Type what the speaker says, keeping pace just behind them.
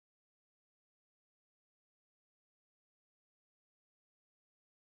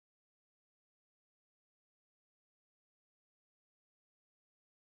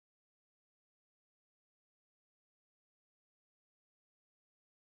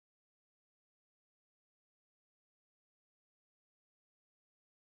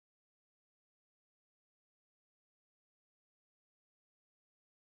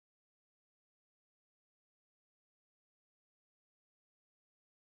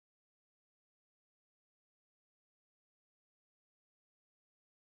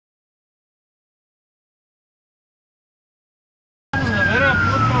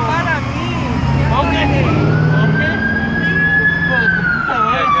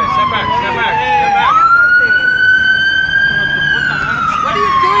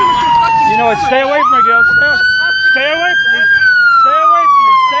Stay away from me, girl. Stay away from me. Stay away from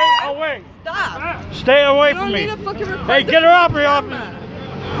me. Stay away. Stop. Stay away from me. Hey, get her off me, off me.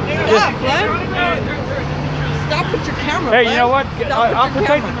 Stop, bud. Stop with your camera. Hey, you know what? I'll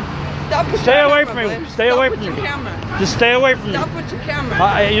protect you. Stay away from me. Stay away from me. Just stay away from me. Stop with your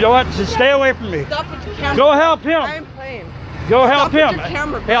camera. You know what? Just stay away from me. Stop with your camera. Go help him. I'm playing. Go help him. Stop with your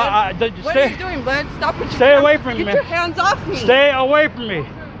camera, bud. What Stay, are you doing, bud? Stop with your stay camera. away from me. Get your hands off me. Stay away from me.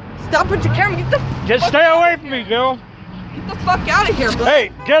 Stop with your camera. Just stay away from me, girl. Get the fuck out of here, bud.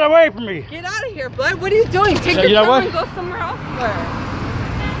 Hey, get away from me. Get out of here, bud. What are you doing? Take your camera and go somewhere else.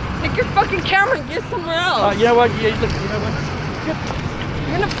 Take your fucking camera and get somewhere else. You know what? You know what?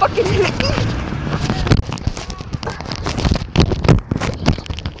 You're gonna fucking hit me.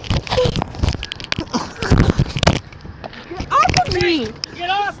 Get off of me! Get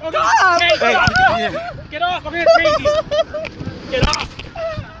off! Stop! Hey, get off! I'm here crazy! Get off!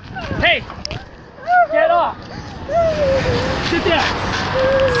 Hey! Get off! Sit down!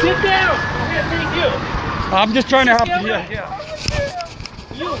 Sit down! I'm here to feed you! I'm just trying to help you. Yeah.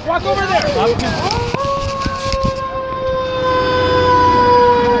 You walk over there! Walk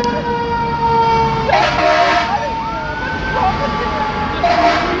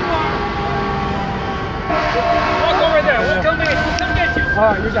over there! We'll come get you!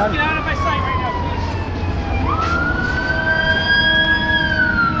 Alright, you got it. Get out of my sight right